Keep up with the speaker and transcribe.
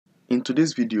In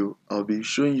today's video, I'll be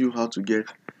showing you how to get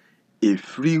a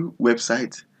free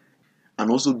website and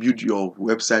also build your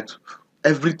website.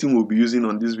 Everything we'll be using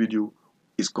on this video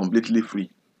is completely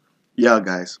free. Yeah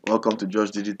guys, welcome to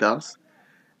George Digitals,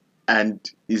 and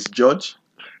it's George.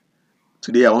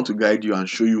 Today I want to guide you and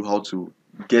show you how to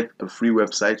get a free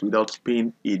website without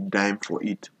paying a dime for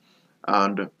it.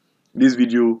 And this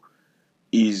video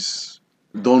is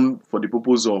done for the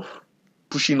purpose of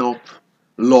pushing out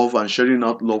love and sharing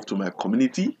out love to my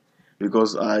community,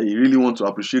 because I really want to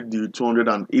appreciate the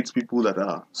 208 people that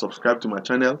are subscribed to my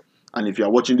channel. And if you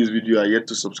are watching this video and are yet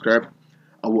to subscribe,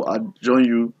 I will join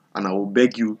you and I will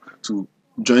beg you to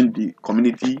join the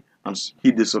community and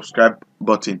hit the subscribe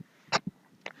button.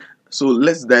 So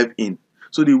let's dive in.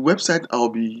 So the website I'll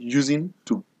be using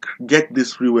to get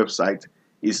this free website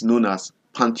is known as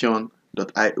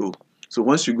Pantheon.io. So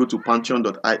once you go to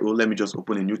Pantheon.io, let me just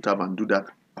open a new tab and do that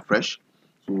afresh.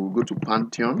 So we'll go to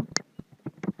Pantheon.io.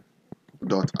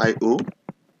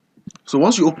 So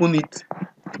once you open it,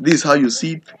 this is how you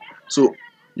see it. So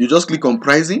you just click on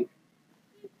pricing.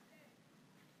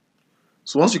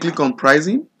 So once you click on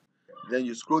pricing, then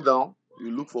you scroll down, you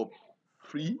look for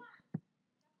free.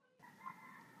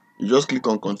 You just click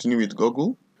on continue with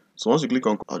Google. So once you click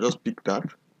on, I'll just pick that.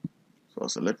 So I'll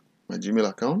select my Gmail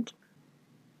account.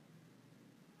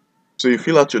 So you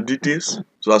fill out your details.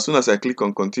 So as soon as I click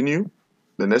on continue,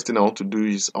 the next thing I want to do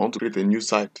is I want to create a new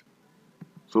site.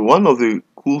 So one of the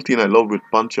cool thing I love with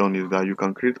Pantheon is that you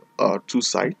can create two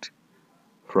sites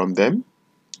from them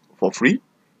for free.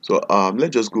 So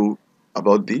let's just go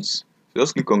about this. So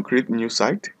just click on create new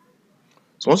site.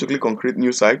 So once you click on create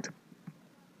new site,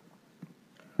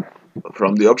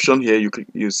 from the option here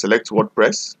you select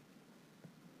WordPress.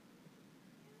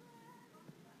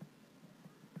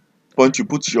 Point you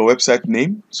put your website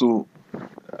name. So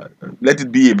let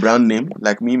it be a brand name.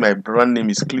 Like me, my brand name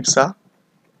is Clipsa.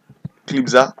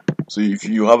 So if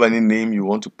you have any name you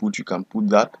want to put, you can put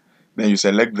that. Then you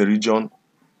select the region.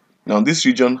 Now this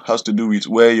region has to do with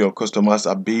where your customers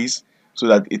are based, so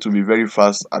that it will be very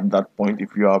fast at that point.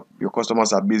 If your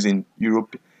customers are based in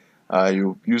Europe,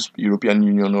 you use European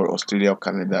Union or Australia or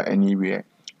Canada, anywhere.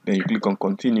 Then you click on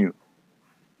continue.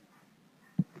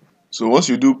 So once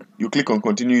you do, you click on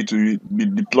continue to be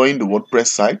deploying the WordPress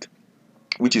site,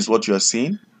 which is what you are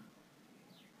seeing.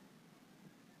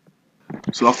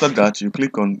 So after that, you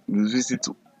click on visit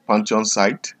Pantheon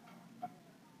site.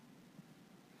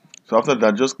 So after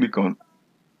that, just click on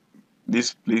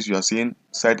this place you are seeing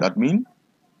site admin.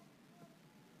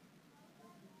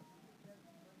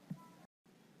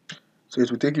 So it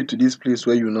will take you to this place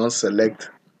where you now select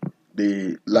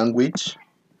the language.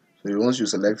 So once you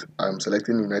select, I'm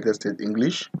selecting United States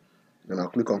English, then I'll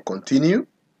click on continue.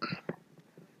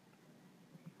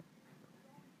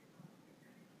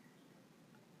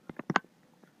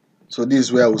 So this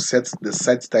is where I will set the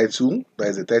site title, that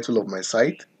is the title of my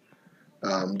site,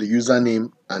 the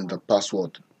username and the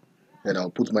password. Then I'll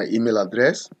put my email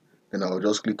address, then I'll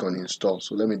just click on install.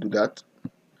 So let me do that.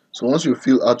 So once you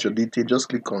fill out your detail, just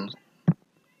click on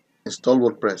install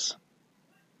WordPress.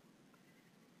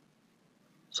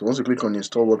 So once you click on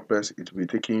install WordPress, it will be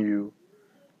taking you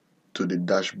to the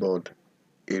dashboard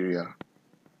area.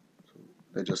 So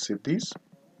let's just save this.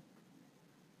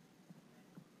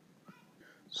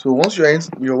 So once you're in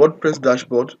your WordPress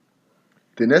dashboard,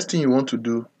 the next thing you want to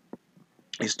do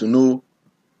is to know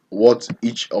what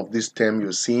each of these terms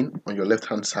you're seeing on your left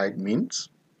hand side means.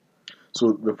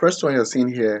 So the first one you're seeing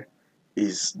here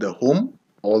is the home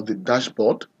or the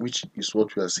dashboard, which is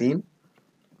what we are seeing.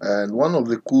 And one of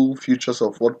the cool features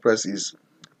of WordPress is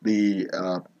the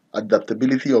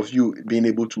adaptability of you being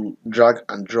able to drag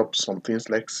and drop some things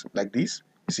like this.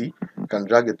 You see, you can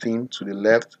drag a thing to the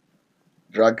left,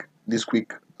 drag this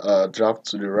quick draft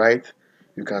to the right.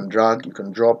 You can drag, you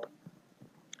can drop,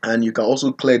 and you can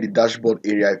also clear the dashboard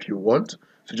area if you want.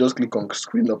 So just click on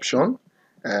screen option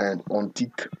and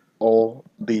untick all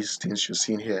these things you're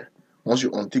seeing here. Once you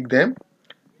untick them,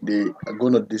 they are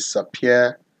going to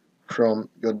disappear from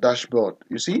your dashboard.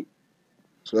 You see,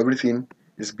 so everything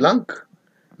is blank,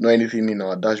 no anything in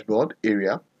our dashboard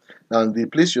area. Now the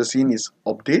place you're seeing is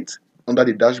update. Under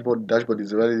the dashboard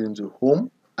is divided into home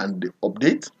and the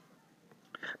update.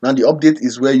 Now the update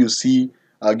is where you see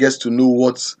gets to know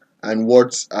what's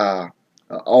out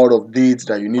of date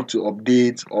that you need to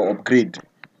update or upgrade,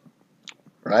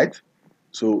 right?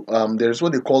 So there's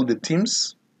what they call the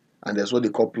themes, and there's what they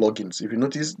call plugins. If you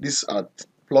notice, these are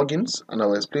plugins, and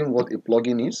I'll explain what a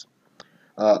plugin is.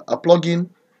 A plugin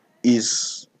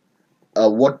is a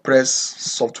WordPress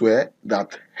software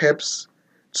that helps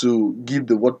to give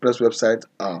the WordPress website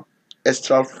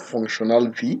extra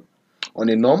functionality On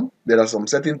a norm, there are some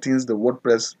certain things the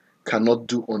WordPress cannot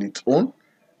do on its own,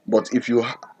 but if you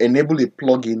enable a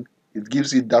plugin, it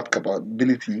gives you that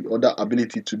capability or that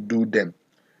ability to do them.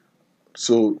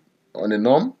 So on a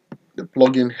norm, the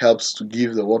plugin helps to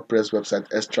give the WordPress website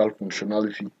extra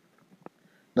functionality.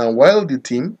 Now, while the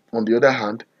theme, on the other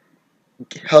hand,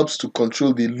 helps to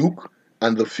control the look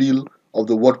and the feel of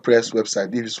the WordPress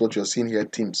website. This is what you're seeing here,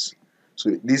 themes.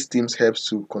 So these themes helps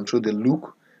to control the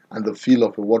look and the feel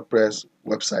of a WordPress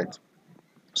website.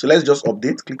 So let's just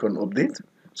update. Click on update.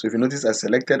 So if you notice, I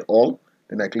selected all,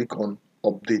 then I click on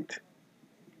update.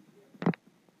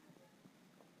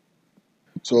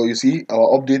 So you see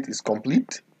our update is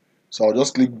complete. So I'll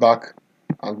just click back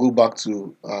and go back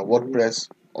to WordPress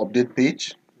update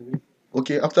page.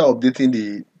 Okay, after updating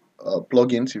the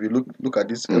plugins, if you look at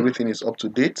this, everything is up to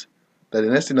date. Then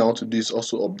the next thing I want to do is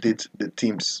also update the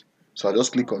themes. So I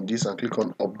just click on this and click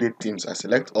on update themes. I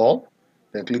select all,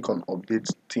 then click on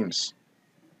update themes.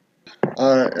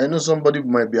 I know somebody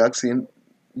might be asking,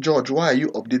 George, why are you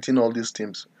updating all these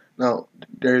themes? Now,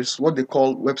 there is what they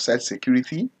call website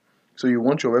security. So you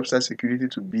want your website security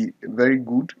to be very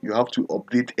good. You have to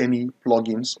update any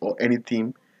plugins or any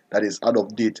theme that is out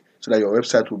of date so that your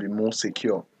website will be more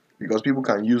secure. Because people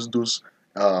can use those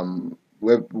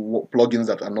plugins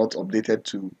that are not updated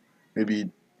to maybe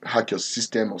hack your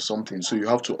system or something. So you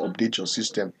have to update your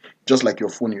system. Just like your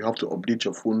phone, you have to update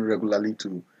your phone regularly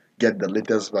to get the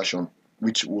latest version,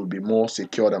 which will be more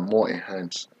secured and more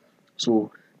enhanced.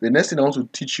 So the next thing I want to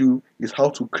teach you is how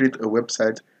to create a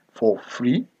website for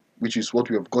free, which is what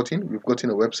we have gotten. We've gotten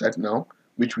a website now,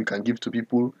 which we can give to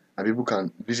people and people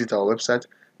can visit our website.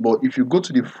 But if you go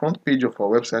to the front page of our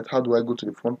website, how do I go to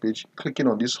the front page? Clicking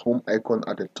on this home icon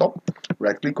at the top,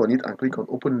 right click on it and click on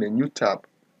open a new tab.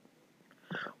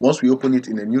 Once we open it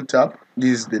in a new tab,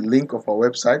 this is the link of our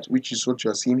website, which is what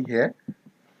you are seeing here.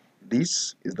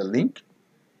 This is the link.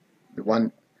 The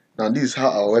one now, this is how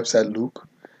our website look,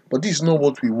 but this is not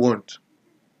what we want,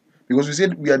 because we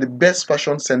said we are the best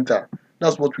fashion center.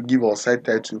 That's what we give our site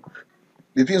title.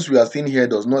 The things we are seeing here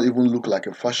does not even look like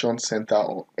a fashion center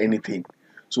or anything.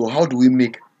 So how do we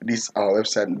make this our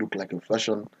website look like a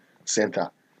fashion center?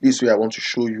 This way I want to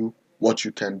show you what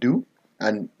you can do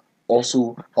and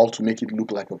also how to make it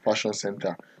look like a fashion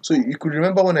center. So you could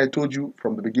remember when I told you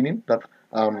from the beginning that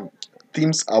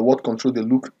themes are what control the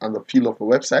look and the feel of a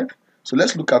website. So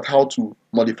let's look at how to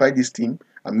modify this theme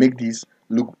and make this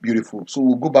look beautiful. So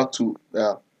we'll go back to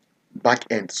back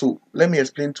end. So let me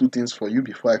explain two things for you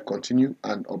before I continue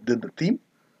and update the theme.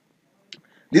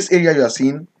 This area you are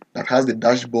seeing that has the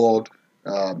dashboard,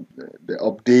 the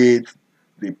update,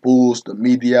 the post, the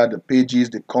media, the pages,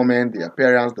 the comment, the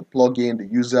appearance, the plugin, the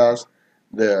users,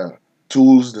 the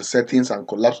tools, the settings, and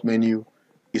collapse menu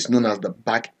is known as the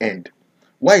back end.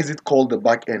 Why is it called the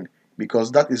back end?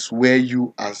 Because that is where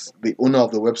you, as the owner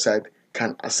of the website,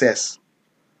 can access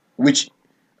which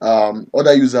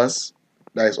other users,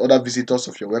 that is, other visitors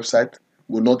of your website,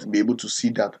 will not be able to see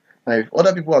that. Now, if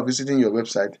other people are visiting your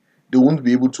website, they won't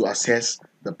be able to access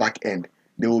the back end.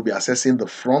 They will be accessing the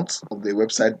front of the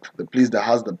website, the place that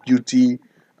has the beauty,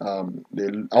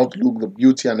 the outlook, the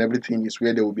beauty, and everything is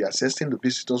where they will be accessing. The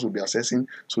visitors will be accessing.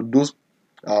 So those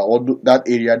that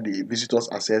area the visitors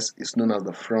access is known as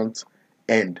the front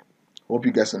end. Hope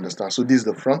you guys understand. So this is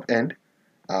the front end,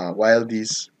 while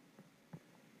this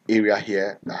area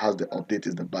here that has the update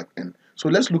is the back end. So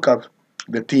let's look at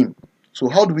the theme. So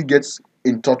how do we get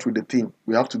in touch with the theme?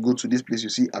 We have to go to this place you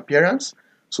see, appearance.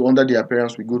 So under the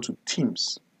appearance we go to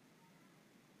themes.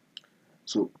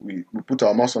 So we put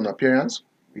our mouse on appearance,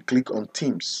 we click on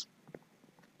themes.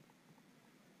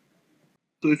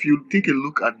 So if you take a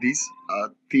look at this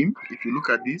theme, if you look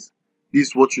at this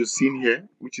is what you're seeing here,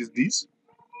 which is this,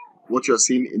 what you're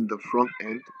seeing in the front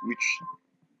end, which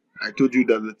I told you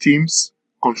that the themes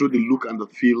control the look and the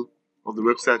feel of the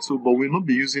website. So, but we'll not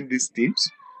be using these themes.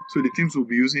 So the themes we'll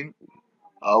be using,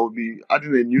 I will be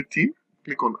adding a new theme.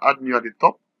 Click on add new at the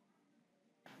top.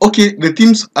 Okay, the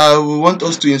themes we want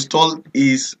us to install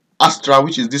is Astra,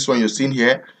 which is this one you're seeing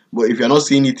here. But if you're not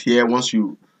seeing it here, once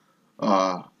you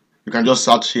can just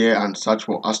search here and search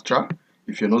for Astra.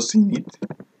 If you're not seeing it,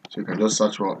 so you can just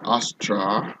search for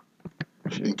Astra.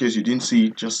 In case you didn't see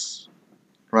it, just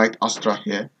write Astra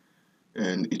here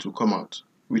and it will come out,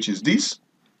 which is this.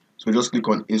 So just click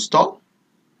on install.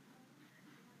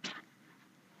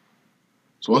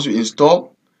 So once you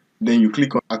install, then you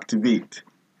click on activate.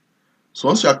 So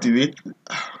once you activate,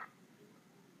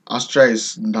 Astra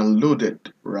is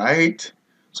downloaded, right?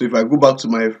 So if I go back to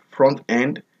my front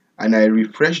end and I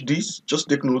refresh this, just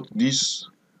take note, this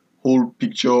whole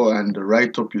picture and the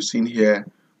write-up you're seeing here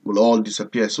will all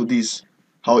disappear. So this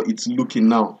how it's looking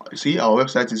now. You see, our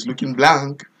website is looking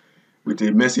blank with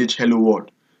a message hello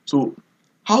world. So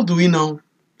how do we now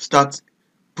start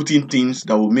putting things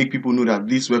that will make people know that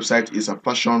this website is a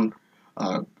fashion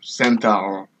center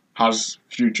or has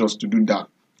futures to do that?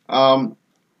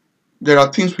 There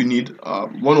are things we need.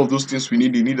 One of those things we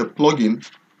need a plugin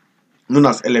known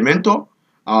as Elementor.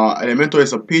 Elementor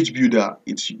is a page builder.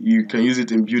 You can use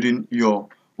it in building your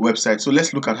website. So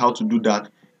let's look at how to do that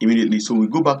immediately. So we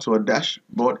go back to our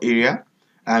dashboard area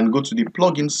and go to the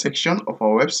plugin section of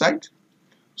our website.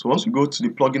 So once we go to the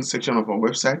plugin section of our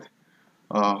website,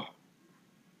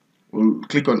 we'll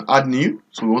click on add new.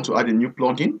 So we want to add a new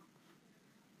plugin.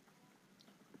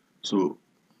 So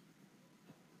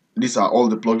these are all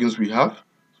the plugins we have.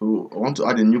 So I want to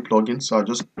add a new plugin, so I'll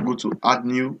just go to add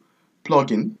new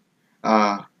plugin.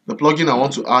 The plugin I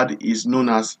want to add is known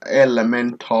as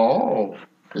Elementor.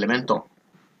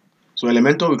 So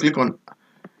Elementor, we click on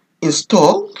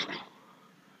install,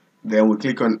 then we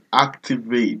click on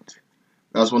activate.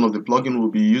 That's one of the plugins we'll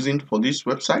be using for this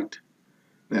website.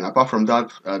 Then apart from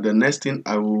that, the next thing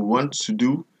I will want to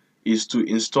do is to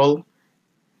install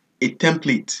a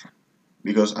template,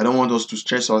 because I don't want us to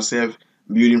stress ourselves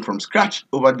building from scratch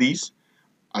over this.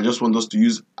 I just want us to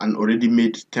use an already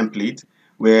made template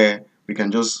where we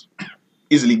can just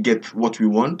easily get what we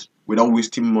want without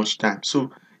wasting much time.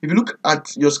 So if you look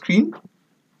at your screen,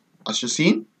 as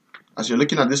you're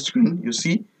looking at this screen, you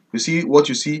see what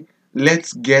you see.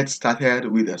 Let's get started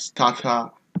with a starter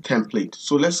template.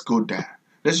 So let's go there.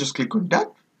 Let's just click on that.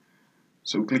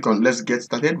 So click on let's get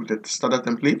started with the starter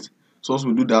template. So once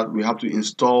we do that, we have to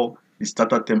install the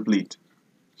starter template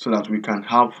so that we can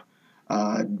have,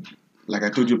 like I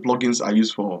told you, plugins are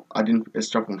used for adding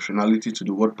extra functionality to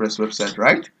the WordPress website,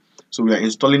 right? So we are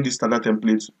installing the starter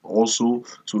template also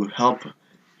to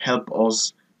help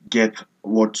us get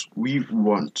what we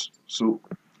want. So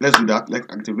let's do that. Let's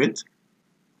activate.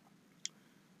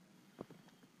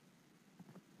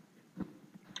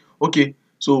 Okay,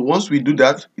 so once we do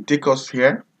that, it takes us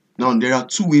here. Now there are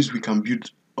two ways we can build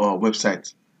our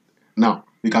website. Now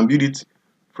we can build it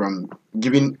from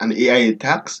giving an AI a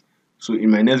task. So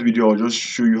in my next video, I'll just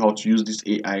show you how to use this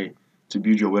AI to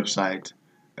build your website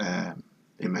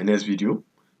in my next video.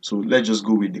 So let's just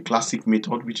go with the classic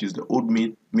method, which is the old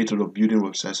method of building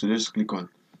websites. So let's click on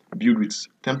build with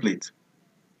template.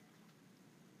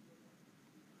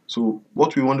 So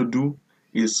what we want to do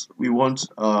is we want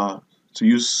to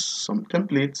use some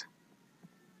template.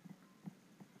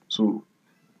 So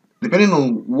depending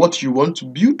on what you want to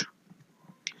build,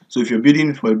 so if you're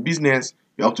building for a business,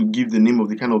 you have to give the name of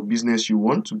the kind of business you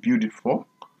want to build it for.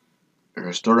 A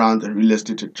restaurant, a real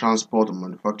estate, a transport, a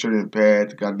manufacturing, a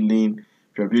pet, gardening.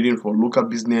 If you're building for local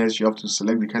business, you have to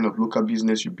select the kind of local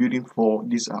business you're building for.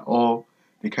 These are all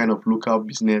the kind of local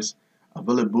business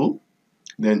available.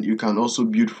 Then you can also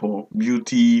build for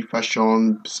beauty,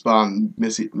 fashion, spa, and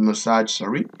massage,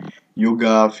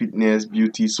 yoga, fitness,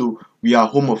 beauty. So we are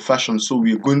home of fashion, so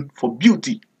we are going for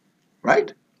beauty,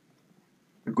 right?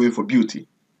 We're going for beauty.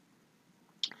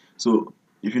 So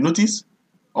if you notice,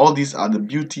 all these are the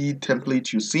beauty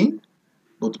templates you see,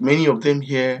 but many of them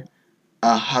here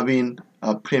are having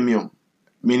a premium,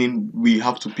 meaning we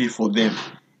have to pay for them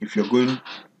if you're going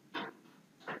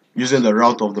using the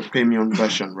route of the premium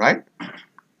version, right?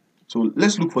 So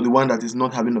let's look for the one that is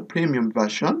not having a premium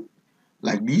version.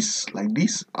 Like these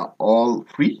are all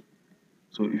free.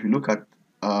 So if you look at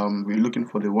we're looking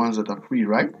for the ones that are free,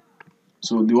 right?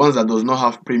 So the ones that does not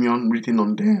have premium written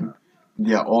on them,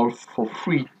 they are all for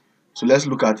free. So let's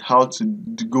look at how to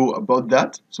go about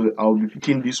that. So I'll be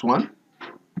picking this one,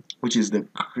 which is the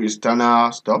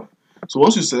Christiana stuff. So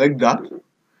once you select that,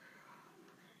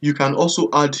 you can also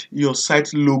add your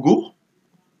site logo,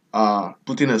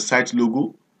 put in a site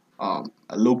logo, a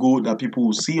logo that people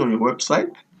will see on your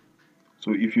website.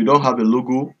 So if you don't have a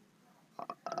logo,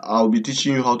 I'll be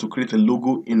teaching you how to create a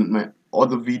logo in my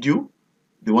other video.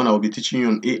 The one I will be teaching you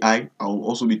on AI, I will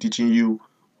also be teaching you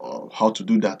how to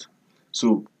do that.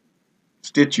 So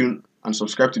stay tuned and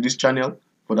subscribe to this channel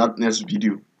for that next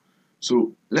video.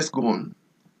 So let's go on.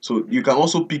 So you can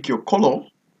also pick your color.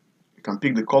 You can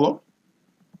pick the color.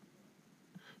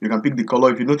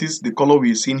 If you notice, the color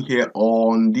we're seeing here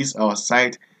on this our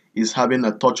site is having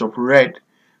a touch of red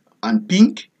and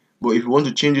pink. But if you want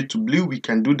to change it to blue, we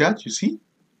can do that. You see,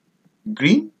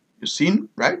 green. You're seeing,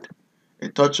 right? A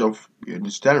touch of, you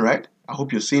understand, right? I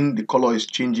hope you're seeing the color is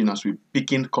changing as we're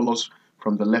picking colors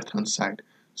from the left hand side.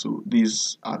 So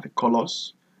these are the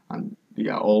colors and they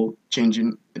are all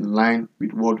changing in line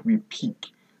with what we pick.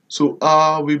 So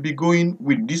we'll be going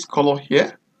with this color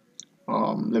here.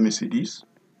 Let me see this.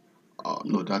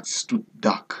 No, that's too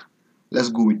dark. let's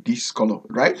go with this color,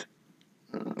 right?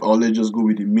 Or let's just go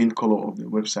with the main color of the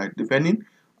website, depending.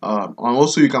 And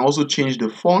also you can also change the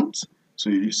font. So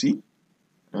you see,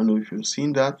 I don't know if you've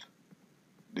seen that,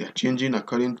 they are changing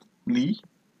accordingly.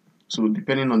 So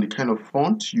depending on the kind of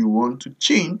font you want to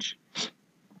change,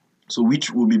 so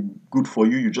which will be good for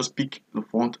you, you just pick the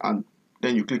font and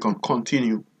then you click on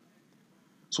continue.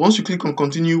 So once you click on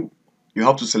continue, you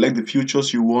have to select the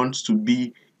features you want to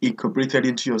be incorporated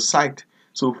into your site.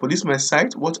 So for this my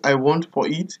site, what I want for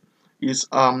it is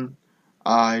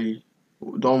I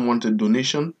don't want a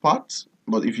donation part,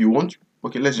 but if you want,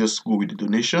 okay, let's just go with the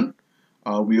donation.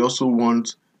 We also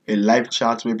want a live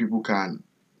chat where people can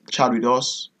chat with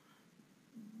us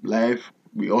live.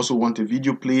 We also want a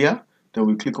video player. Then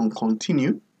we click on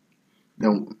continue.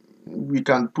 Then we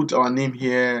can put our name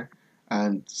here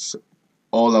and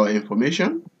all our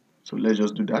information. So let's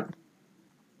just do that.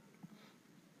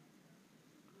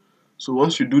 So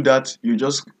once you do that, you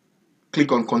just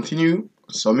click on continue,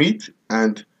 submit,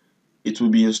 and it will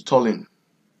be installing.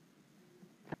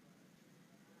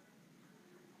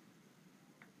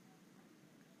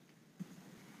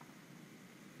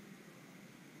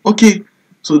 Okay,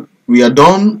 so we are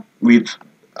done with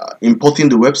importing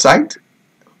the website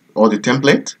or the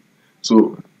template.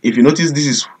 So if you notice,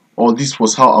 this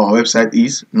was how our website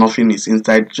is. Nothing is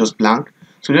inside, just blank.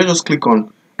 So let's just click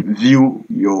on view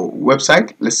your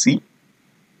website. Let's see.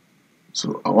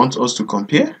 So I want us to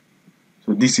compare.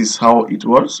 So this is how it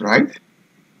was, right?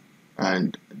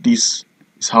 And this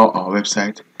is how our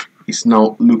website is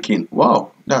now looking.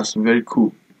 Wow, that's very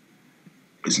cool.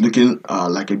 It's looking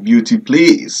like a beauty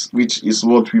place, which is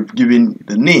what we've given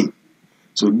the name.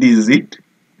 So this is it.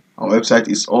 Our website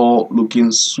is all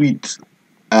looking sweet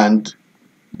and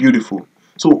beautiful.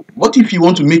 So what if you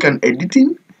want to make an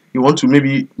editing? You want to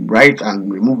maybe write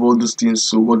and remove all those things.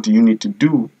 So what do you need to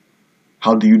do?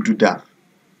 How do you do that?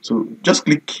 So just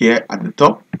click here at the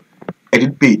top,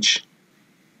 edit page.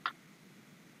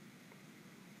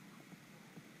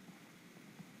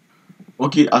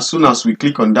 Okay, as soon as we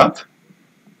click on that,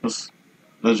 let's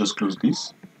just close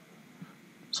this.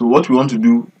 So what we want to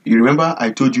do, you remember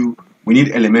I told you we need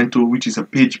Elementor, which is a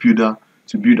page builder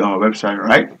to build our website,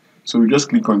 right? So we just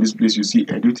click on this place, you see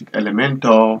edit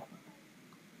Elementor.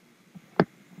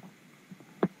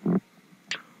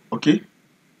 Okay,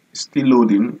 it's still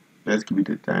loading. Let's give it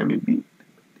a time maybe.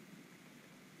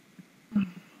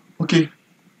 Okay,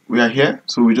 we are here.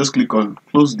 So we just click on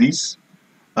close this,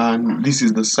 and this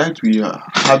is the site we are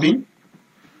having.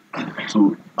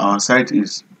 So our site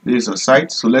is, this is a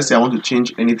site. So let's say I want to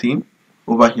change anything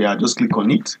over here. I just click on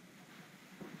it.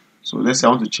 So let's say I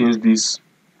want to change this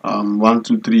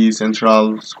 123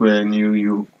 Central Square New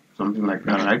York, something like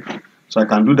that, right? So I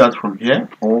can do that from here,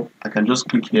 or I can just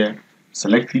click here,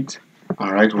 select it,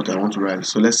 and write what I want to write.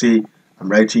 So let's say I'm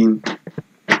writing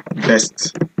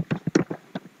best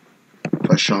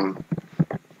fashion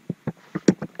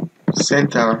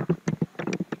center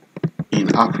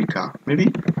in Africa,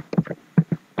 maybe,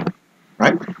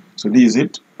 right? So this is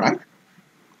it, right?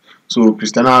 So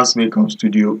Christiana's makeup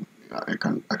studio, I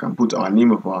can put our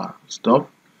name of our stuff,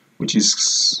 which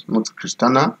is not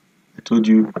Christiana. I told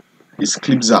you it's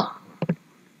Clipza.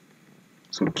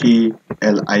 So Klipza,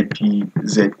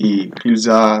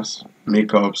 Clipza's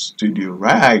makeup studio,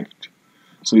 right?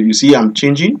 So you see I'm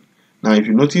changing. Now if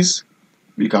you notice,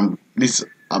 we can, these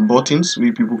are buttons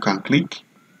where people can click.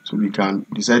 So we can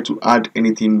decide to add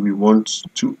anything we want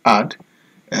to add,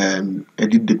 and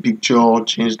edit the picture,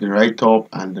 change the write-up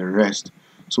and the rest.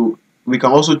 So we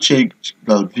can also change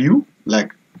the view,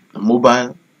 like the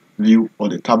mobile view or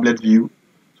the tablet view.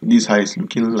 So this is how it's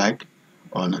looking like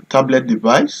on a tablet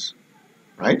device,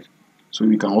 right? So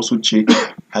we can also check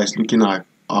how it's looking like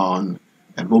on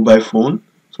a mobile phone.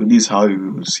 So this is how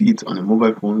you will see it on a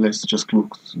mobile phone. Let's just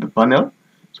close the panel.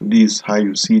 So this is how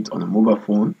you see it on a mobile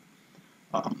phone.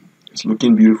 It's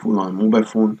looking beautiful on a mobile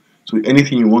phone. So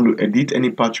anything you want to edit,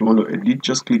 any part you want to edit,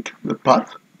 just click the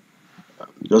path.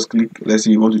 Just click. Let's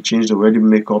say you want to change the wedding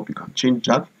makeup, you can change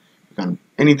that. You can,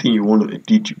 anything you want to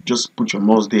edit, you just put your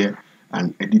mouse there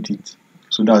and edit it.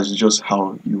 So that's just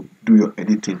how you do your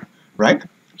editing, right?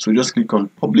 So just click on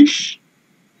publish.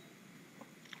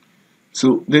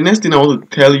 So the next thing I want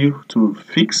to tell you to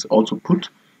fix or to put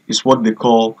is what they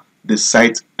call the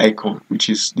site icon, which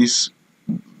is this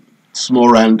small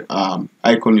round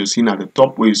icon you're seeing at the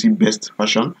top where you see best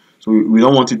fashion. So we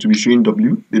don't want it to be showing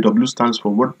W. The W stands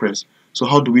for WordPress. So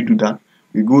how do we do that?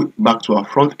 We go back to our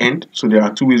front end. So there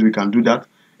are two ways we can do that,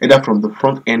 either from the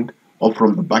front end or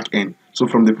from the back end. So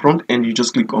from the front end, you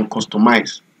just click on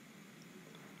customize.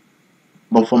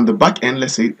 But from the back end,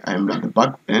 let's say I'm at the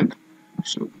back end.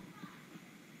 So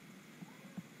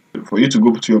So for you to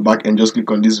go to your back end, just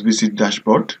click on this visit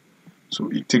dashboard. So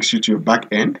it takes you to your back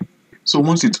end. So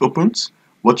once it opens,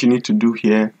 what you need to do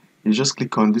here is just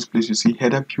click on this place you see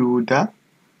header builder.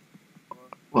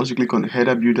 Once you click on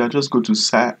header builder, just go to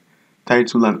site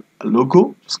title and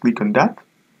logo. Just click on that.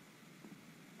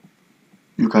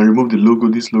 You can remove the logo,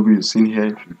 this logo you're seeing here,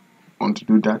 if you want to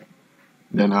do that.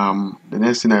 Then the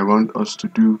next thing I want us to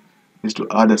do is to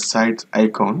add a site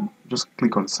icon. Just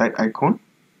click on site icon,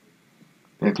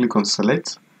 then click on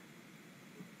select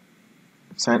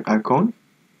site icon.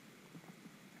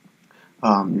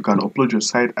 You can upload your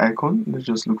site icon. Let's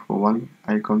just look for one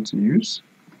icon to use.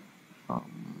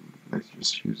 Let's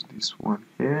just use this one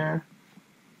here.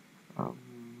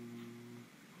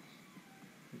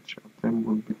 Which of them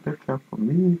will be better for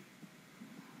me?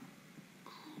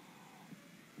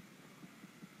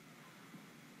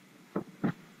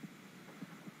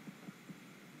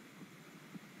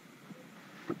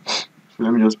 So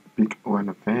let me just pick one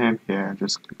of them here.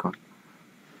 Just click on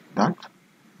that.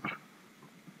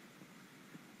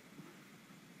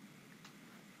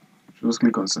 Just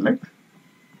click on select.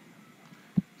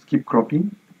 Keep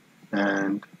cropping,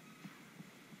 and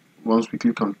once we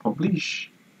click on publish,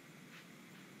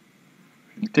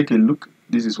 if you take a look,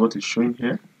 this is what is showing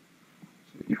here.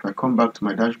 So if I come back to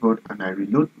my dashboard and I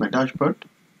reload my dashboard,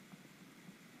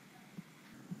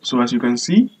 so as you can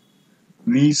see,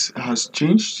 this has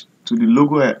changed to the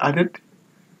logo I added.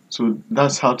 So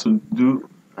that's how to do,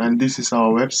 and this is our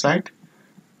website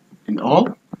in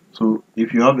all. So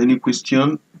if you have any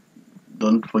question,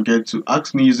 don't forget to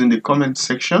ask me using the comment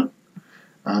section,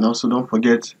 and also don't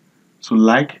forget to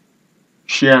like,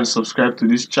 share and subscribe to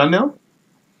this channel.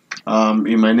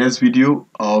 In my next video,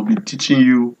 I'll be teaching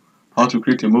you how to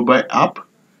create a mobile app,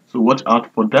 so watch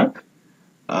out for that.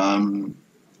 And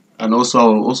also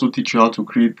I'll also teach you how to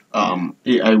create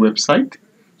AI website.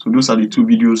 So those are the two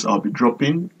videos I'll be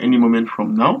dropping any moment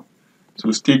from now. So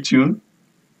stay tuned.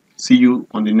 See you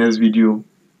on the next video.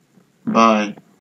 Bye.